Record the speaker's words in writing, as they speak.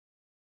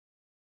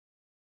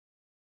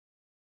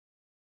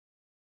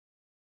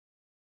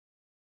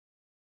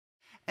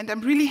And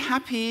I'm really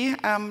happy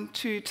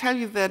to tell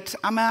you that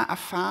Amer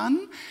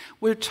Affan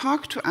will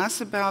talk to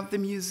us about the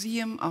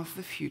Museum of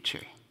the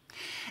Future.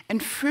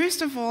 And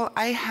first of all,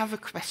 I have a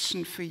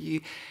question for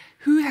you.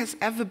 Who has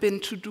ever been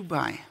to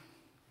Dubai?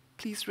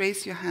 Please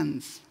raise your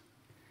hands.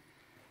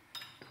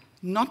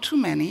 Not too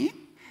many.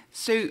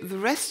 So the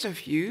rest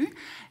of you,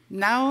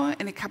 now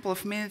in a couple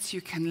of minutes,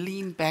 you can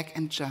lean back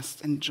and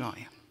just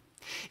enjoy.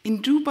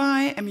 In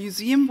Dubai, a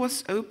museum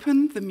was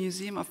opened, the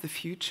Museum of the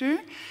Future,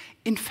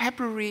 in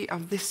February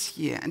of this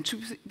year, and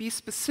to be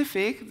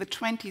specific, the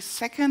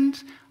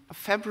 22nd of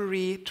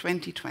February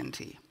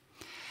 2020.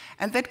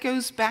 And that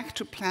goes back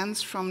to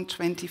plans from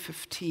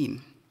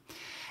 2015.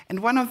 And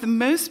one of the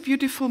most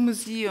beautiful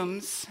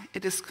museums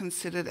it is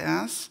considered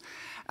as,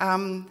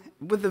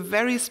 with a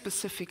very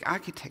specific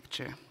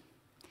architecture.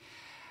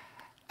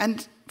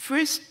 And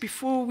first,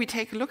 before we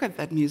take a look at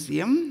that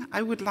museum,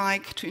 I would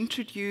like to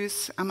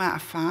introduce Amer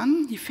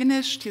Affan. He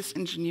finished his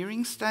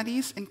engineering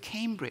studies in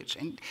Cambridge,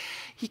 and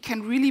he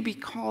can really be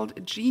called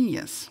a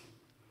genius.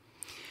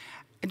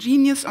 A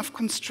genius of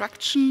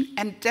construction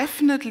and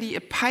definitely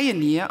a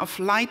pioneer of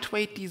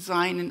lightweight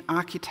design in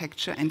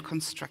architecture and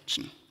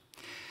construction.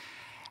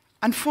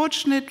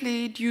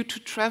 Unfortunately, due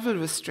to travel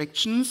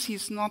restrictions,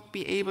 he's not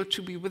be able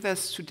to be with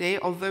us today,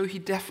 although he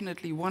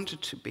definitely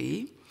wanted to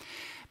be.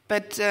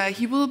 But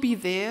he will be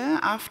there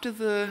after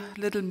the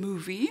little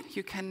movie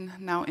you can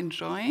now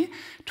enjoy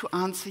to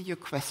answer your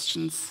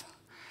questions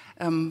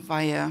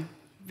via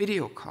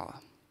video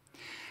call.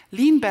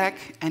 Lean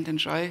back and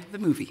enjoy the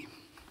movie.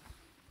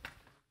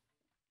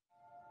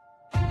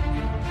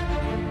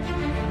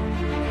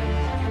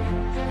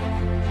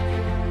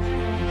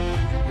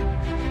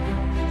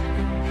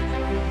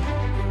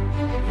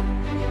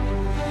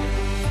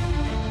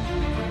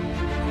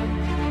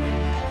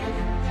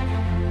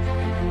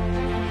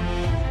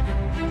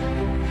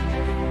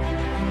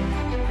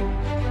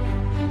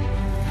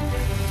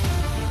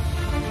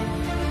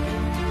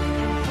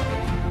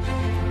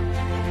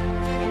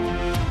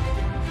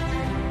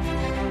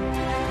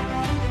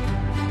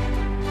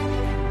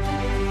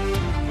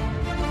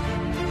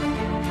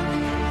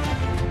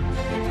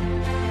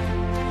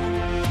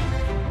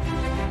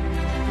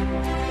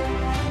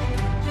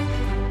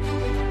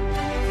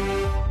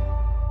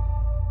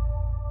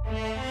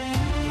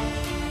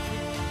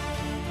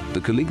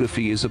 The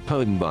calligraphy is a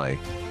poem by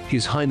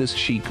His Highness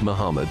Sheikh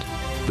Mohammed,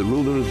 the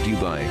ruler of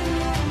Dubai.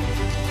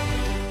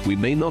 We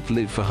may not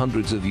live for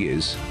hundreds of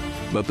years,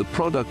 but the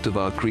product of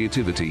our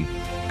creativity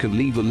can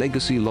leave a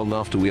legacy long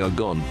after we are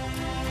gone.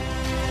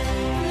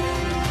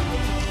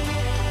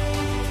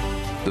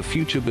 The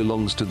future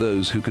belongs to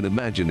those who can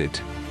imagine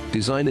it,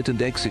 design it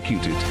and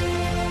execute it.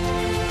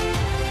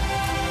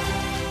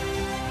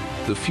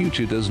 The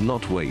future does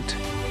not wait.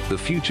 The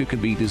future can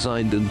be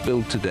designed and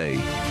built today.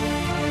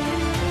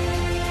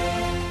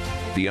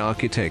 The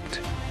architect,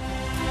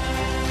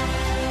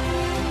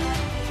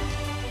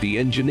 the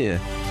engineer,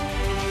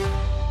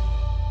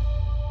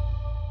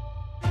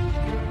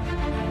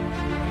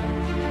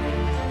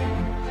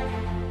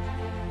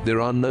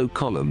 there are no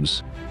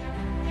columns.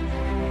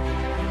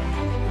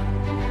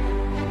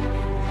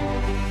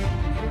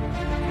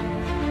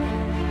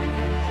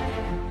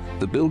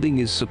 The building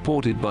is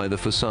supported by the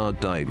facade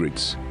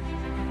diagrams.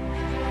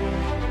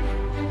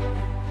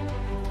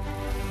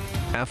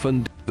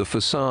 Affan, the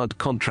facade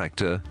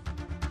contractor,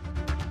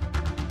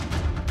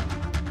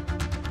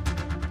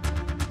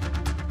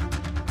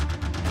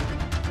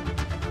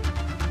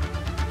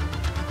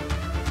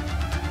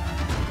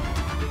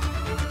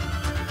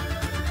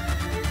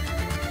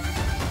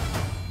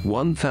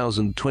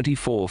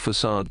 (1,024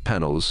 facade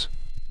panels).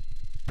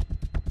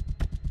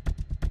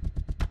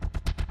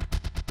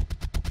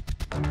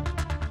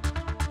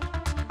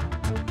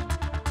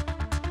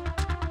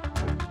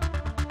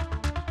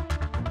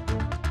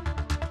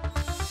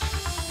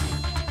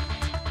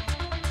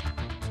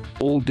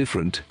 All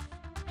different.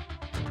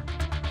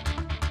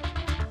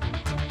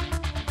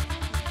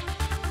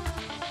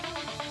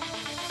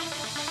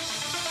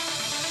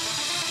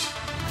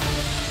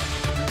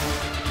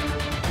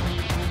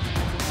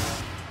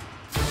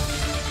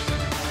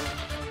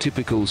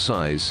 Typical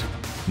size,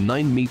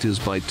 9 meters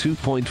by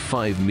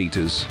 2.5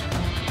 meters.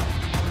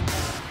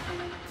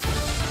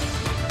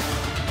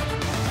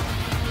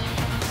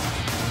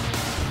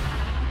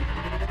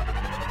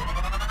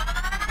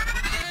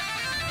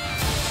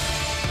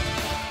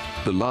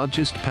 The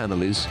largest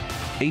panel is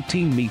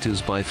 18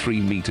 meters by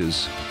 3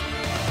 meters.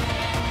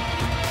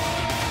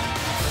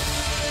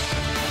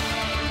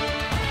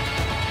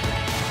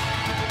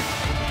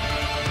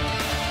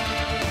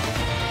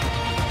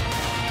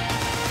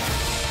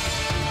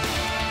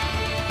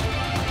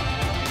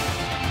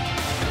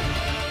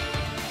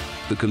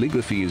 The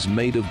calligraphy is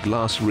made of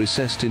glass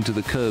recessed into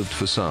the curved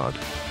facade.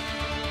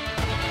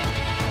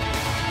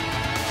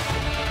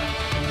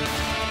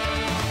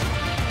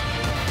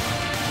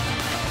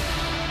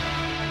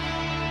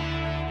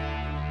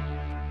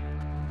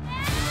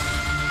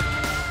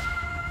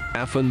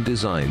 Affan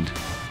designed,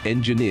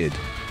 engineered,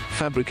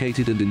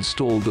 fabricated and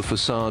installed the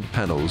facade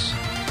panels.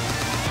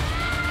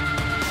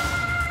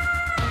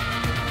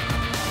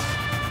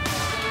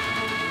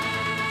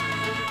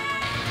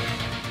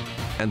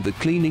 and the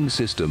cleaning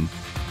system.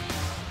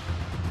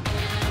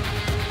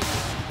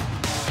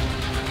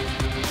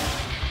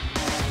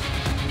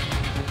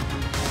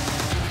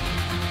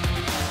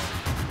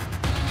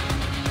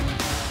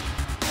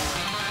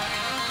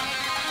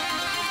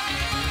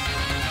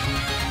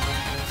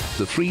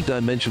 The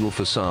three-dimensional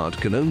facade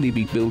can only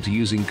be built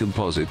using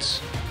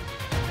composites.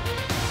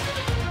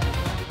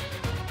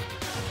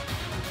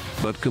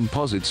 But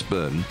composites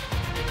burn.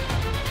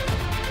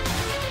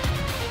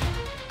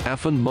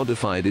 Affan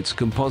modified its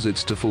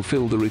composites to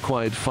fulfill the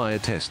required fire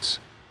tests.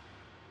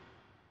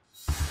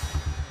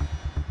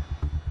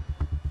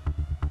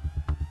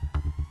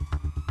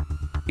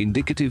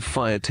 Indicative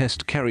fire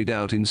test carried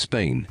out in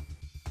Spain.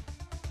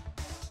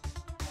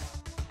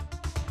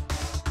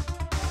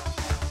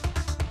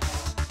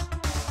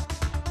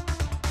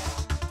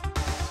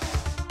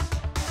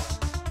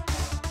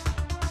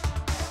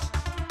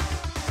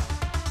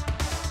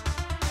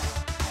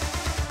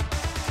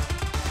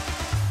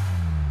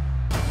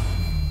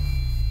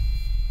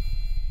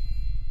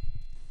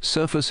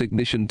 Surface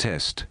ignition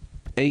test,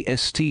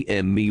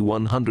 ASTM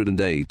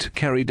Me108,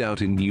 carried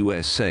out in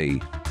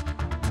USA.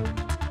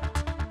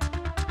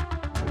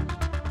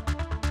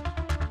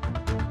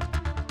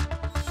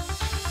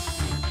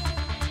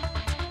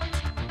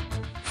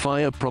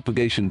 Fire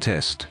propagation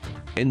test,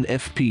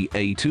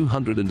 NFPA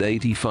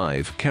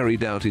 285,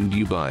 carried out in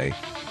Dubai.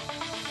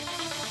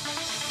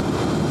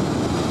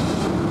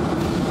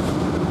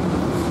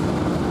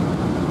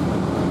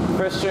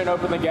 Christian,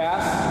 open the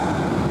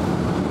gas.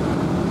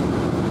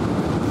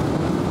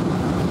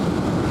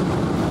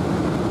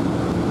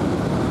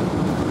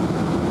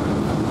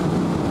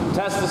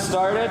 Test is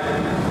started.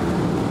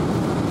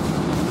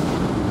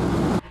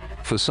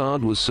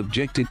 Facade was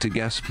subjected to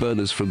gas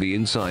burners from the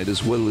inside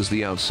as well as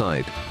the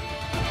outside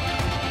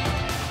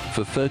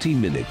for 30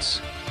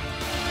 minutes.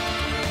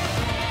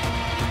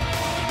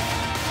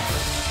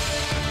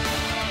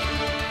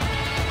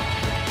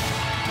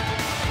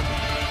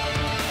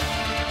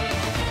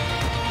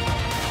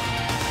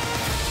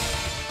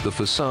 The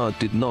facade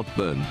did not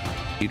burn.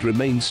 It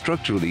remained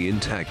structurally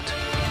intact.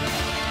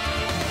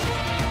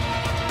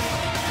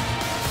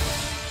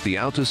 The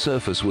outer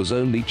surface was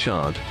only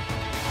charred.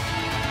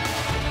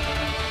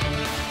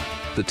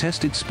 The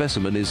tested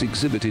specimen is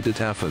exhibited at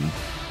Affan.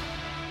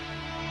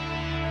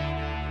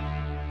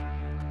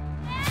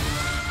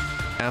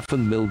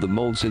 Affan milled the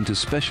molds into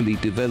specially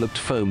developed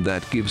foam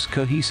that gives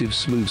cohesive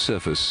smooth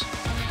surface.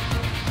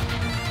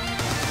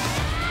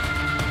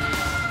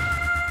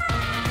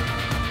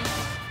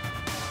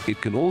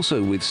 It can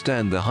also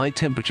withstand the high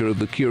temperature of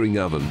the curing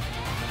oven.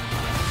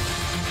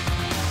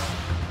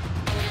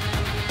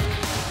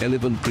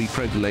 11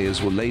 pre-preg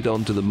layers were laid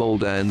onto the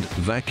mold and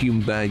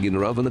vacuum bag in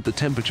an oven at the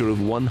temperature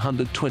of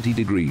 120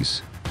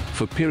 degrees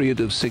for a period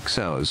of 6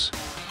 hours.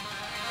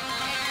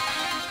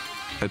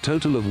 A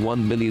total of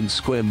 1 million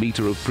square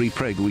meter of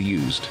pre-preg were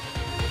used.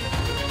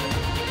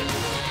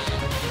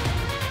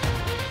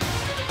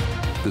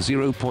 The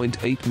 0.8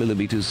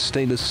 mm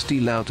stainless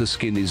steel outer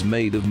skin is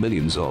made of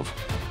millions of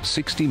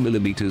 60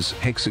 mm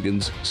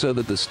hexagons so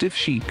that the stiff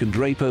sheet can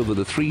drape over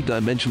the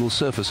three-dimensional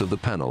surface of the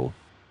panel.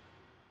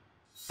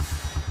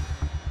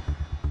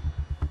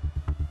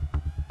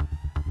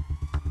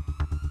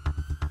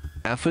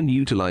 Affan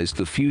utilized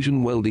the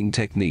fusion welding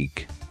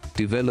technique,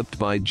 developed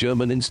by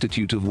German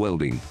Institute of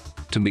Welding,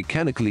 to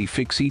mechanically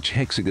fix each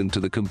hexagon to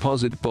the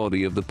composite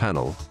body of the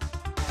panel.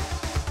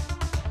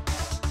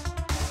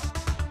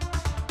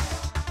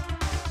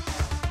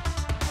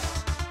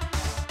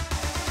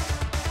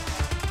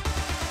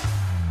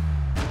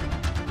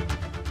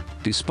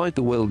 Despite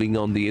the welding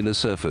on the inner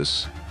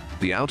surface,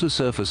 the outer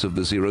surface of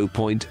the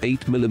 0.8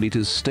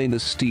 mm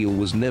stainless steel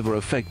was never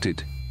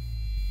affected.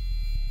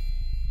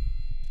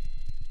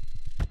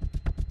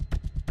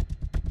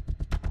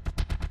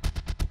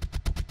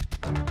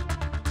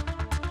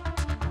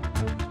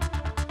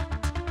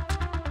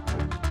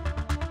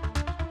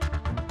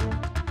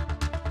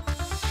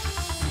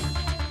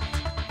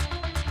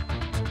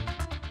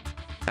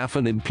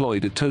 Affan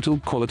employed a total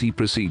quality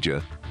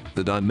procedure.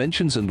 The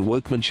dimensions and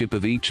workmanship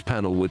of each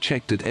panel were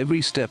checked at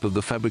every step of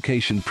the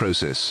fabrication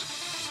process.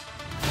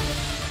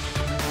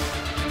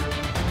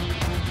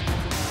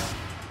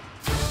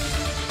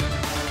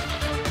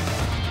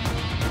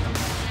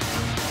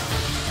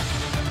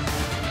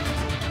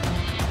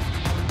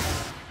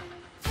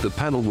 The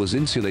panel was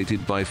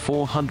insulated by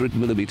 400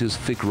 mm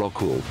thick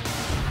rock wool.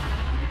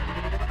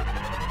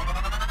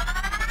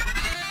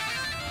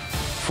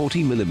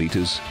 40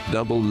 mm,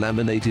 double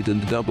laminated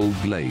and double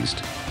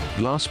glazed.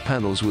 Glass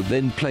panels were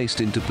then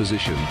placed into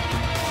position,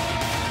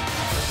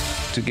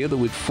 together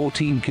with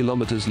 14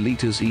 km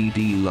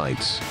LED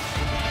lights.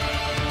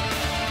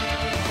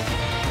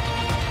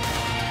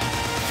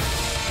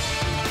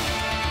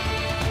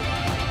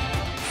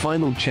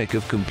 Final check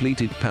of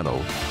completed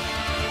panel.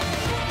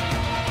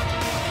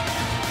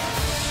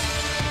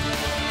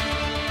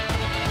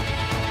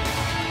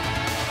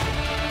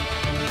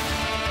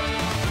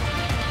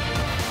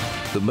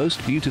 The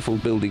most beautiful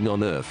building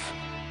on Earth.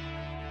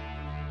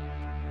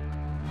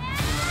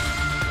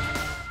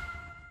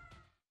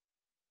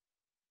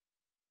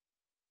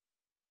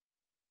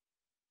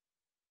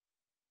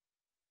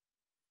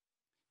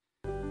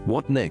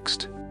 What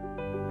next?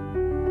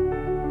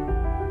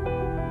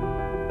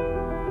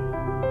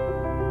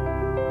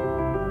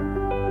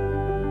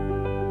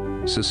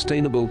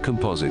 Sustainable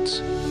composites.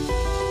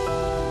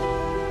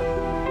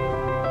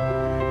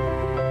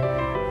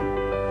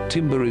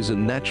 Timber is a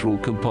natural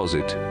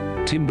composite.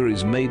 Timber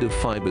is made of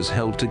fibers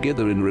held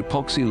together in an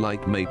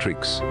epoxy-like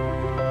matrix.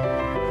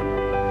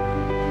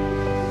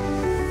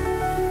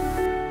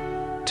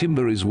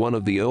 Timber is one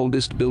of the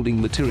oldest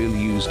building material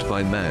used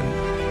by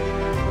man.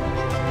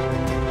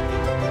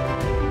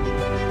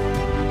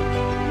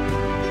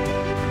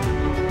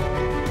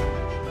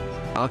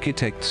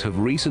 Architects have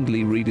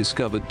recently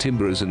rediscovered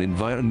timber as an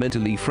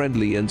environmentally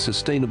friendly and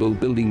sustainable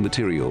building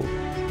material.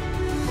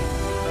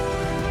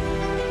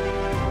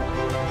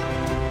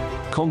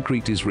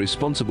 Concrete is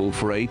responsible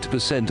for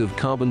 8% of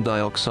carbon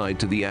dioxide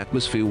to the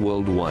atmosphere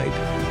worldwide.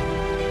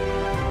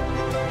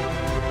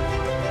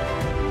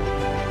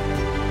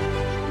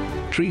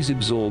 Trees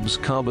absorbs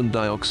carbon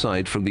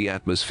dioxide from the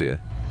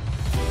atmosphere.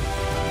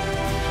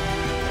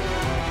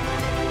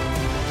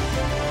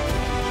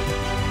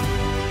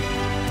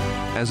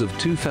 As of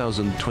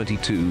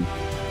 2022,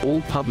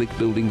 all public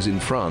buildings in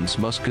France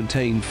must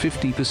contain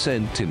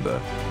 50% timber,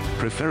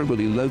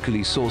 preferably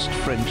locally sourced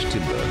French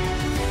timber.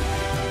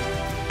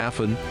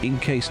 Affan,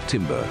 encased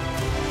timber.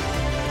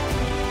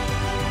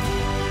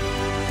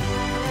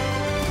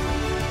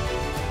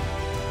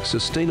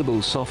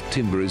 Sustainable soft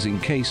timber is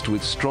encased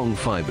with strong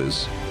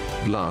fibers,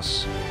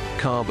 glass,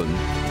 carbon,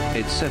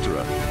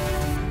 etc.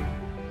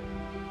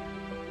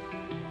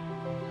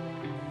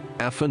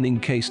 Affan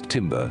encased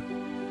timber.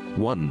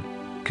 1.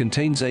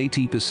 Contains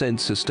 80%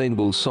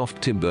 sustainable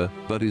soft timber,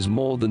 but is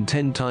more than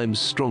 10 times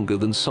stronger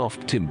than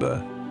soft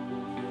timber.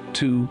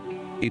 2.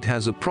 It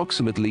has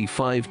approximately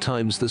 5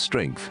 times the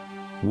strength,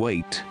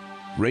 weight,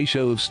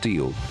 ratio of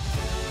steel.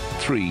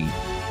 3.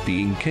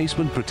 The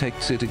encasement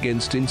protects it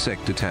against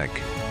insect attack.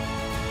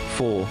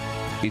 4.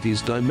 It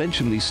is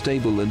dimensionally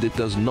stable and it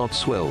does not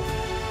swell.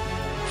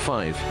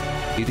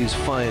 5. It is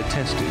fire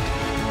tested.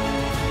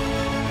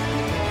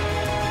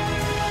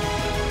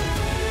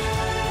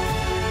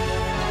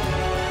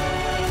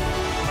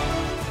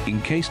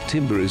 Encased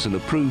timber is an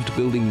approved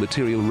building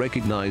material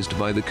recognized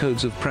by the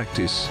codes of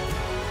practice.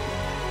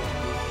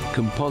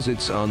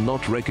 Composites are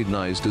not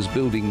recognized as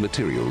building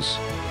materials.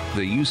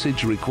 Their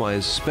usage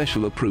requires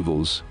special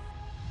approvals.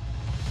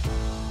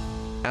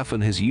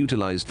 Affan has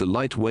utilized the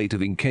light weight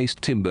of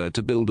encased timber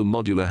to build a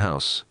modular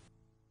house.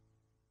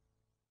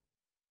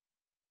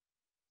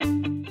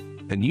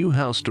 A new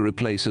house to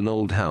replace an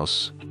old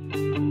house.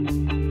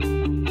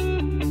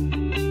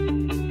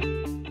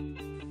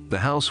 The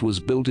house was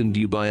built in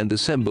Dubai and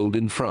assembled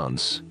in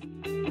France.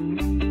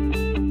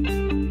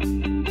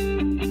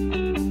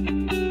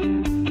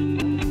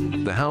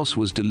 The house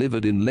was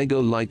delivered in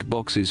Lego-like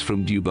boxes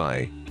from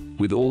Dubai,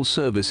 with all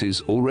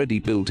services already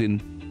built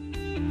in.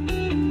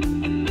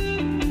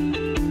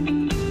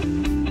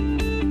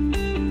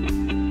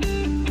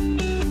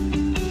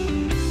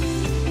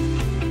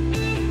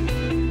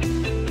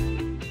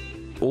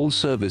 All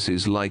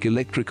services like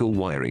electrical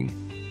wiring,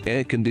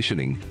 air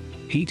conditioning,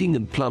 heating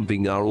and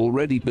plumbing are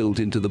already built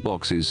into the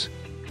boxes.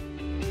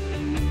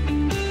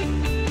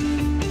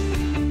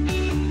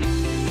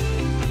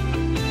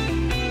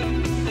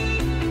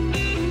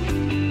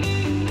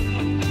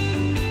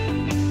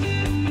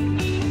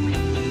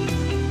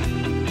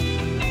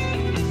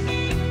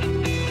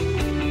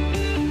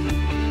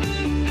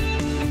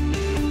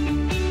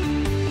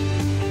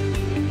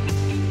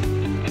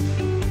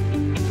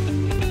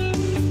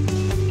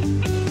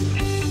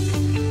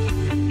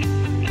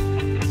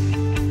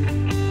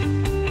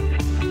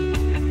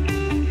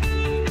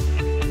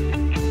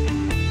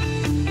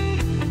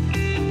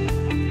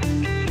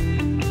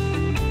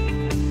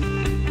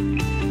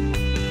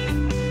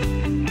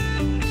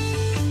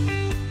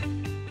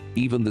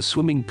 Even the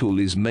swimming pool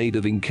is made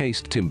of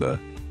encased timber.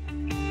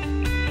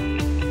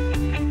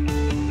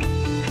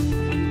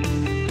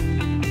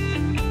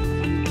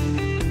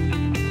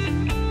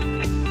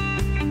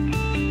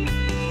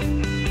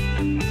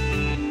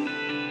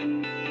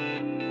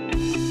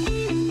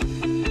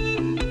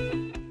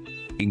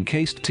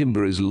 Encased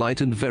timber is light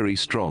and very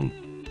strong.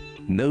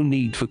 No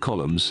need for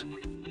columns.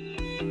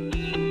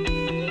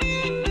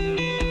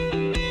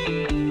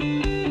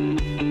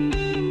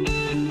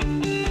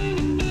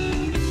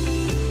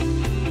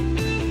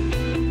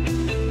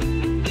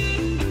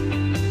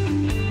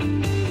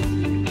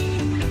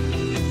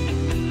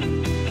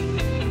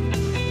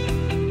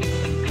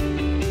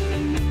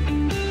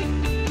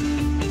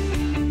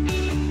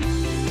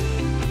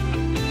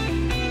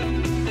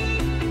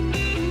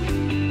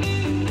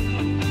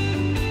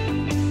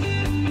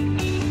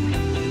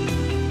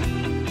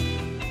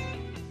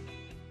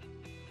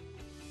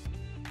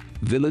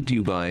 Villa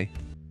Dubai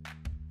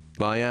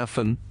by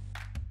Affan.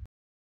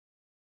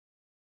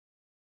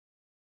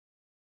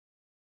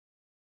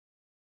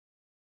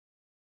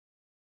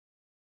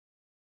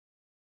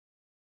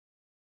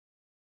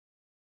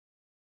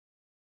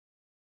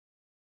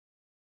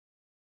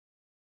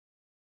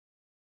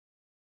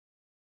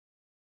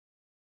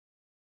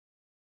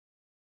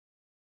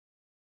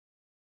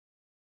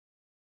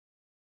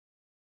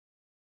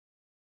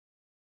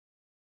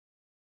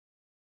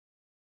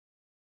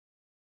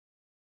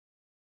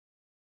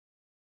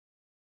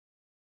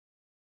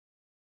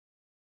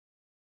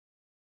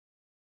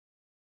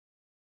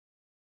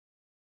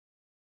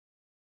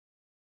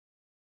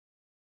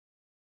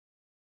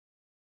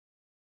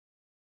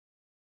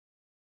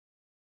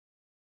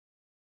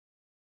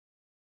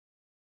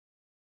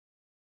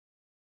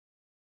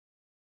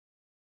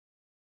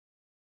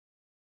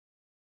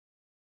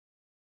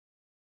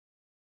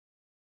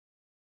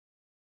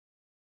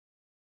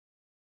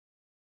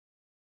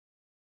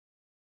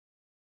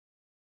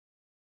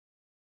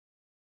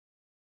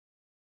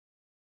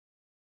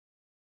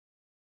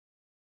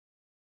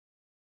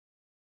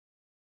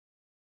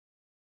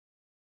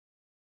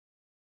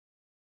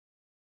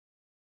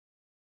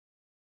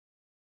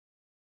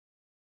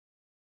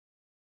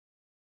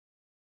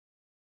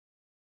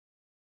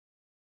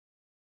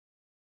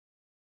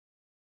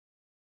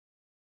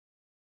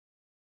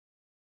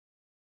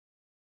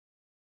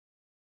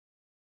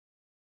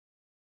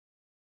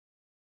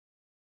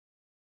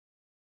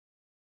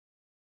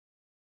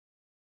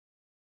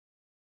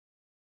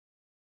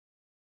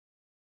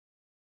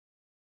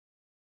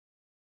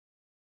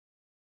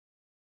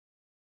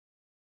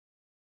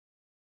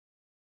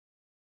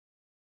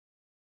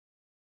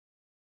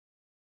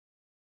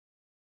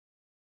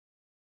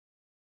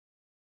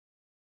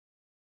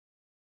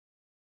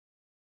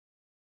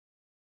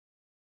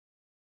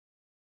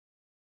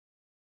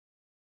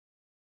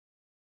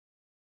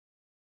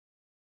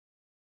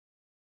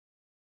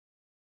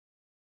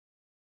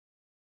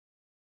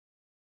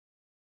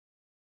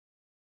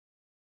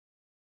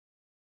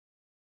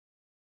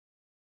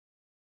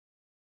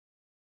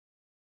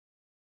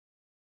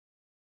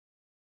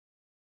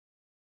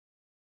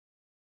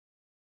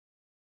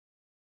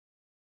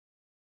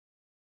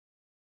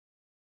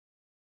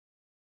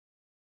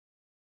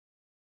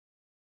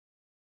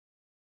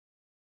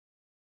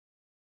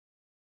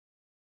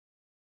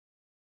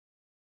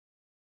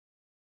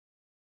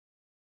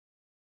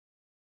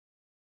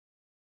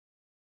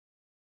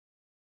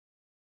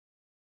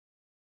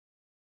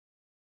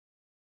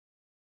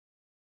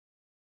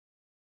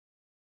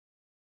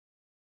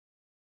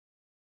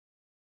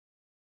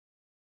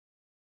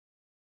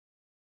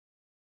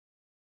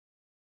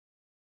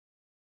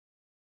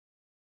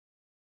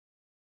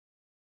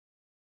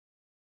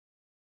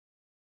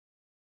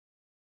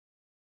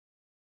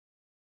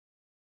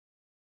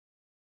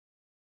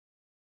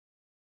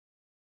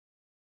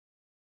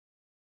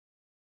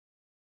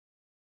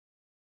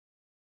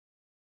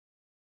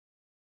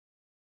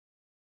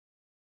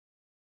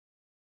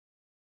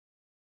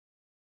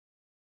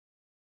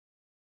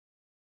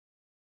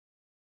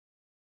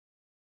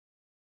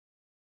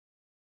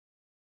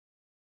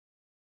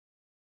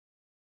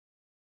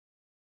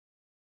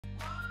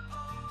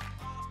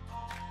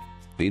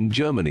 In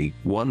Germany,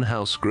 one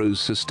house grows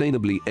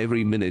sustainably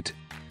every minute.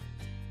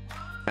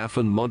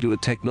 Affan modular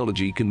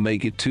technology can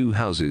make it 2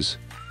 houses.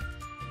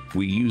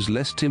 We use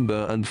less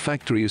timber and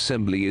factory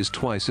assembly is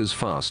twice as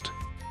fast.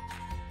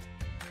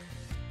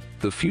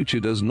 The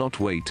future does not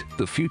wait,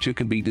 the future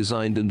can be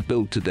designed and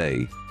built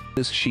today.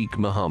 As Sheikh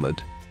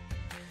Mohammed.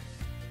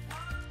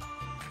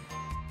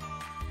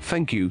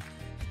 Thank you.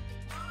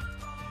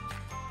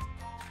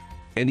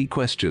 Any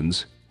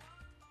questions?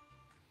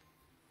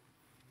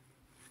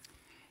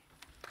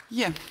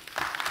 Yeah.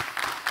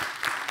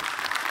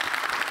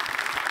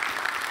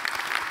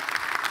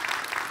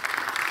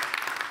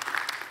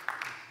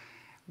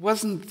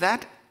 Wasn't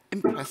that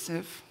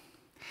impressive?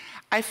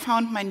 I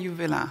found my new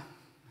villa.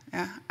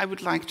 Yeah, I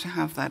would like to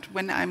have that.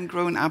 When I'm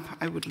grown up,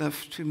 I would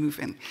love to move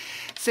in.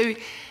 So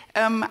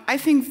I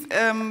think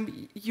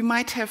you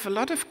might have a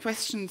lot of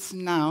questions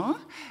now,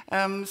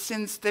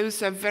 since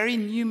those are very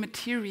new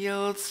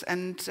materials,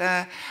 and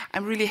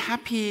I'm really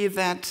happy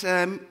that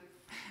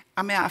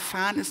Amer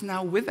Affan is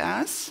now with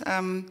us,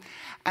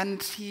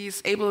 and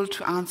he's able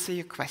to answer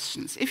your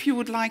questions. If you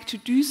would like to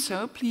do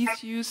so,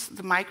 please use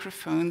the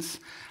microphones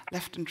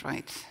left and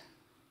right.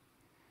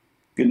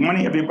 Good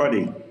morning,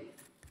 everybody.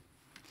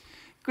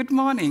 Good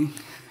morning.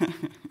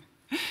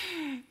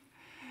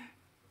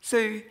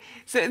 So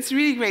it's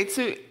really great.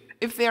 So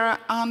if there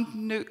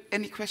aren't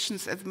any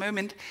questions at the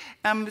moment,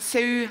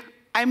 so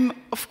I'm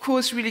of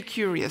course really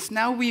curious.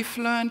 Now we've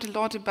learned a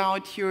lot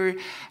about your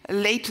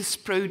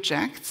latest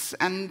projects,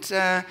 and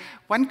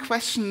one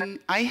question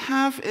I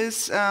have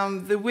is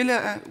the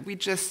villa we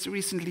just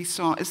recently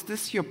saw. Is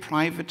this your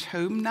private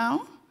home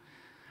now?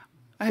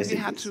 Or have you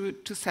had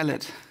to sell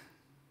it?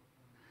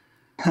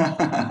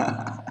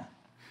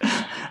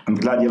 I'm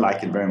glad you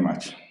like it very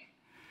much.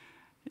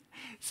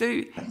 So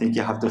I think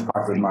you have to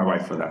fight with my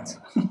wife for that.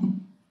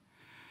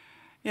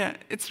 Yeah,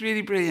 it's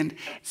really brilliant.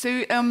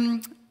 So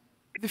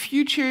the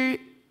future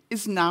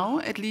is now,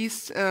 at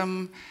least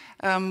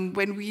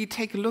when we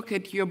take a look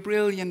at your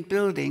brilliant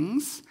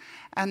buildings,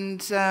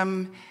 and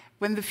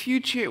when the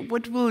future,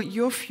 what will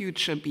your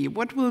future be?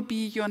 What will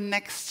be your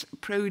next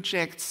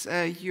projects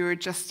you're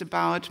just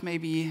about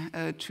maybe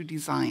to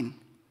design?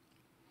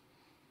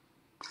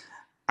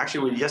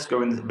 Actually, we're just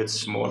going a bit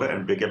smaller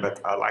and bigger, but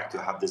I like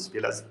to have these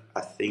villas. I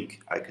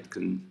think I could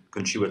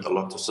contribute a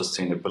lot to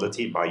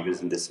sustainability by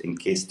using this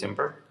encased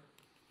timber.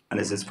 And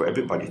this is for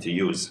everybody to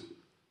use.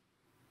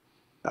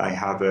 I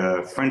have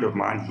a friend of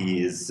mine,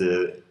 he is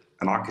an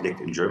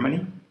architect in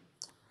Germany.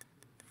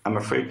 I'm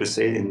afraid to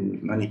say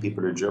many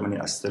people in Germany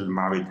are still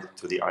married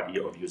to the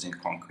idea of using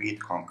concrete.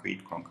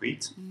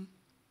 Mm-hmm.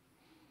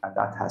 And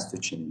that has to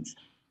change.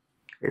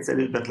 It's a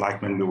little bit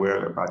like when we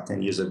were about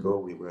 10 years ago,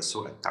 we were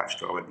so attached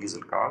to our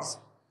diesel cars,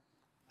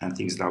 and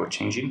things now are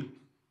changing.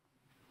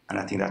 And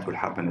I think that will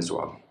happen as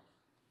well.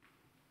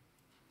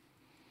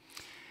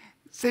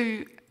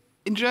 So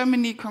in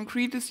Germany,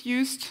 concrete is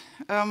used,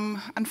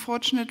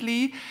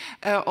 unfortunately,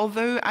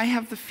 although I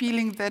have the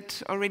feeling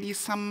that already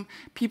some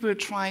people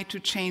try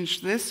to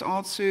change this,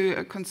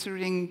 also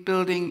considering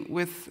building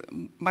with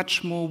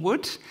much more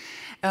wood.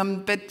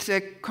 But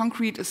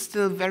concrete is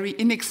still very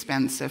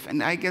inexpensive,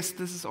 and I guess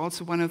this is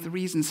also one of the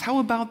reasons. How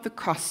about the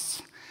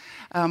costs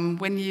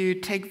when you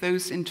take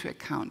those into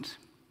account?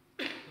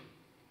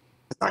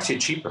 It's actually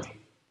cheaper.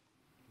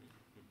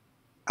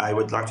 I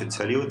would like to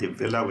tell you the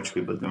villa which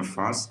we built in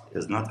France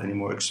is not any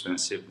more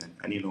expensive than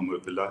any normal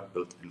villa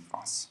built in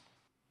France.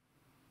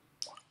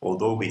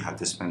 Although we had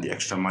to spend the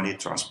extra money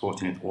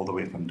transporting it all the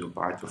way from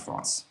Dubai to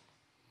France.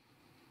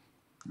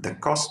 The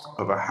cost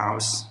of a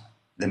house,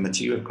 the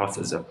material cost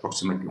is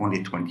approximately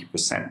only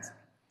 20%.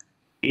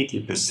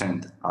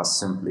 80% are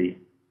simply,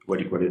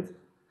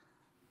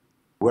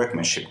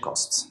 workmanship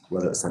costs,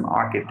 whether it's an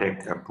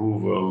architect,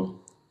 approval,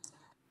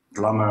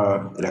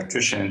 plumber,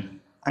 electrician,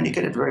 and you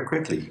get it very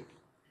quickly.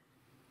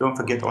 Don't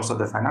forget also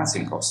the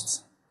financing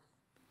costs.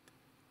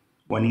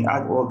 When you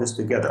add all this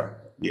together,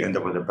 you end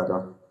up with a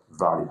better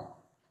value.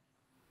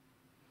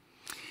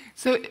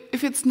 So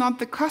if it's not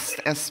the cost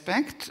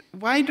aspect,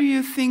 why do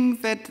you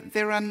think that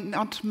there are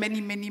not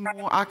many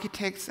more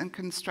architects and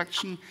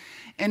construction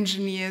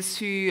engineers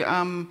who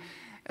are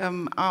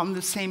on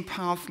the same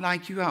path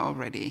like you are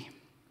already?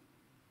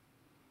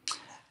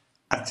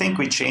 I think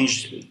we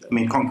changed. I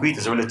mean, concrete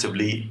is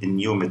relatively a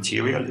new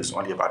material. It's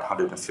only about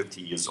 150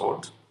 years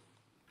old.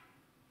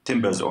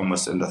 Timber is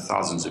almost in the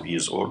thousands of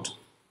years old.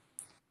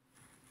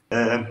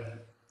 Timber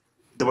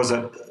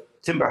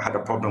had a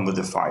problem with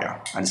the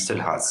fire, and still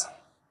has.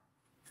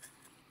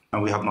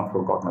 And we have not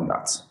forgotten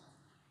that.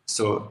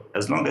 So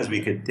as long as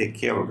we could take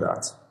care of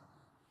that,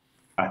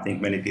 I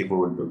think many people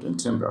will build in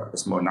timber.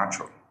 It's more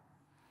natural.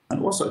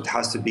 And also it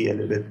has to be a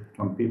little bit,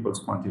 from people's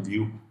point of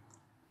view,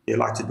 they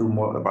like to do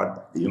more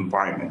about the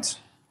environment.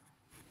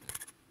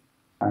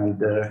 And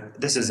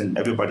this is in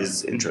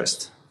everybody's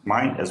interest,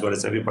 mine as well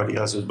as everybody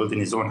else who's building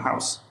his own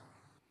house.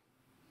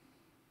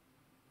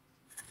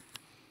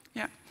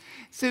 Yeah.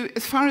 So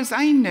as far as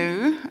I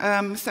know,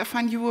 Mr.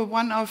 Affan, you were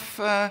one of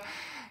the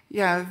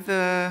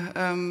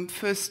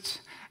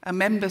first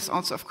members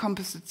also of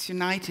Composites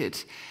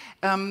United.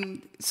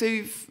 On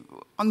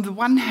the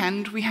one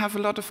hand, we have a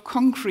lot of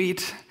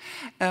concrete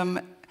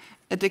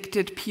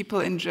addicted people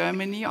in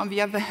Germany. On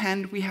the other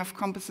hand, we have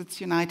Composites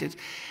United.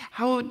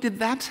 How did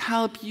that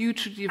help you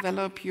to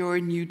develop your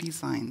new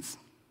designs?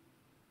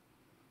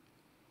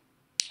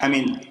 I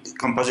mean,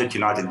 Composite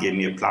United gave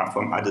me a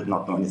platform. I did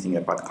not know anything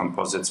about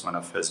composites when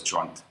I first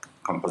joined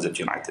Composite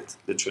United.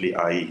 Literally,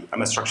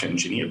 I'm a structural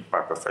engineer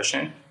by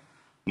profession.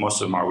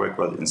 Most of my work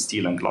was in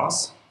steel and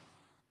glass.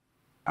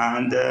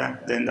 And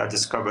then I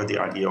discovered the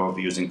idea of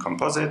using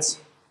composites,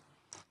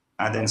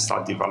 and then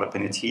start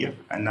developing it here.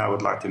 And now I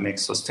would like to make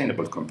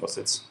sustainable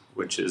composites,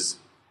 which is,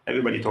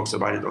 everybody talks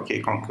about it,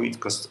 okay, concrete,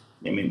 because,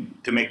 I mean,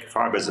 to make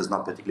fibers is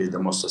not particularly the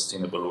most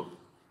sustainable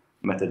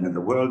method in the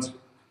world.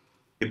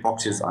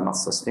 Epoxies are not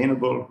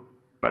sustainable,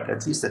 but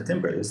at least the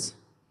timber is.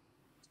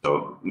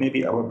 So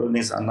maybe our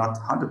buildings are not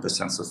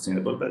 100%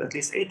 sustainable, but at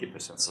least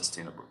 80%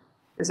 sustainable.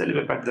 It's a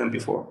little bit better than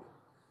before.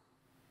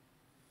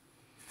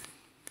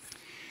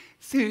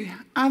 So,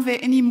 are there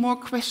any more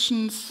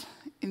questions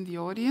in the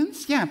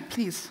audience? Yeah,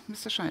 please,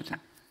 Mr. Scheiter.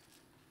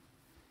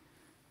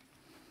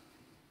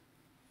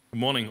 Good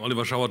morning.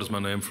 Oliver Schauert is my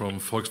name from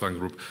Volkswagen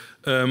Group.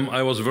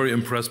 I was very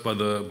impressed by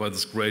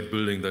this great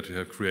building that you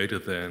have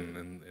created there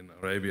in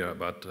Arabia.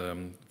 But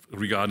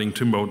regarding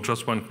timber,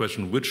 just one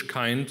question. Which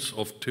kinds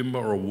of timber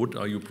or wood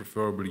are you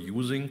preferably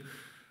using?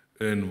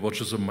 And what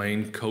is the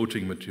main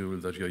coating material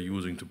that you are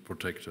using to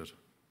protect it?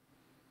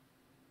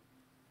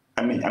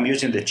 I mean, I'm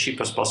using the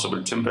cheapest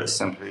possible timber,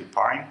 simply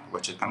pine,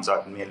 which comes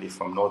out mainly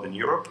from Northern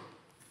Europe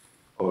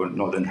or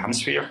Northern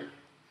Hemisphere,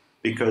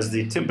 because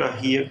the timber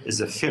here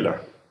is a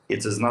filler.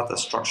 It is not a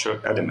structural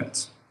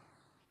element.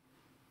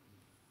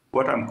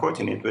 What I'm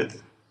coating it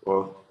with,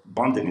 or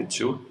bonding it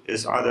to,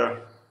 is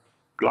either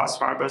glass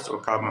fibers or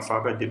carbon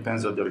fiber,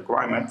 depends on the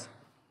requirement.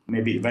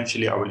 Maybe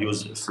eventually I will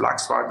use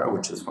flax fiber,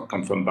 which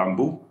comes from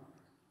bamboo.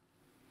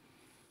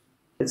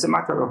 It's a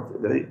matter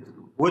of, the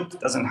wood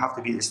doesn't have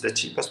to be, it's the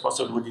cheapest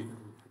possible wood you can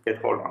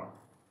get hold on.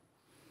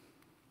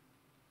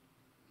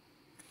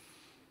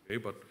 Okay,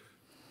 but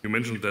you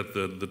mentioned that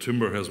the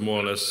timber has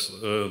more or less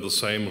the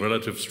same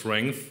relative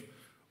strength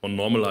or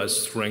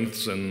normalized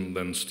strengths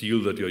than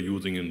steel that you're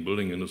using in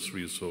building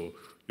industry, so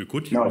you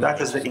could use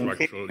that is the encased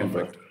structural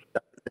timber. effect.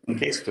 That is the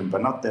encased timber,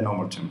 not the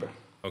normal timber.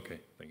 Okay,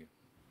 thank you.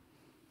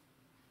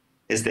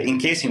 It's the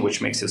encasing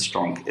which makes it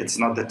strong. It's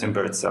not the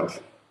timber itself.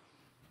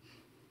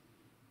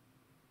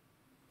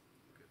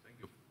 Okay, thank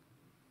you.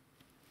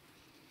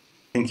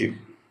 Thank you.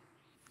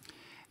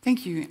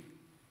 Thank you.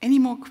 Any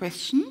more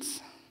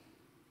questions?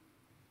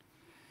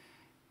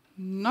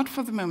 Not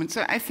for the moment.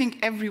 So I think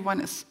everyone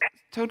is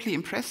totally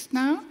impressed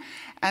now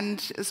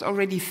and is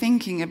already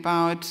thinking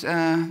about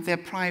their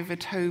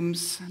private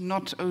homes,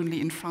 not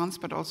only in France,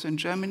 but also in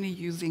Germany,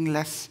 using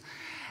less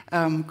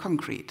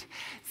concrete.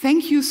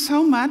 Thank you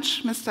so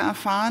much, Mr.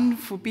 Affan,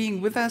 for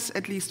being with us,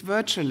 at least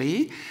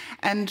virtually.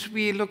 And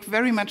we look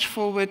very much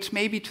forward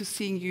maybe to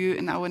seeing you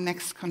in our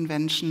next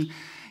convention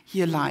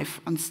here live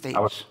on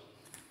stage.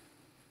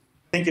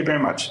 Thank you very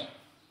much.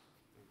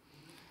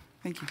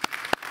 Thank you.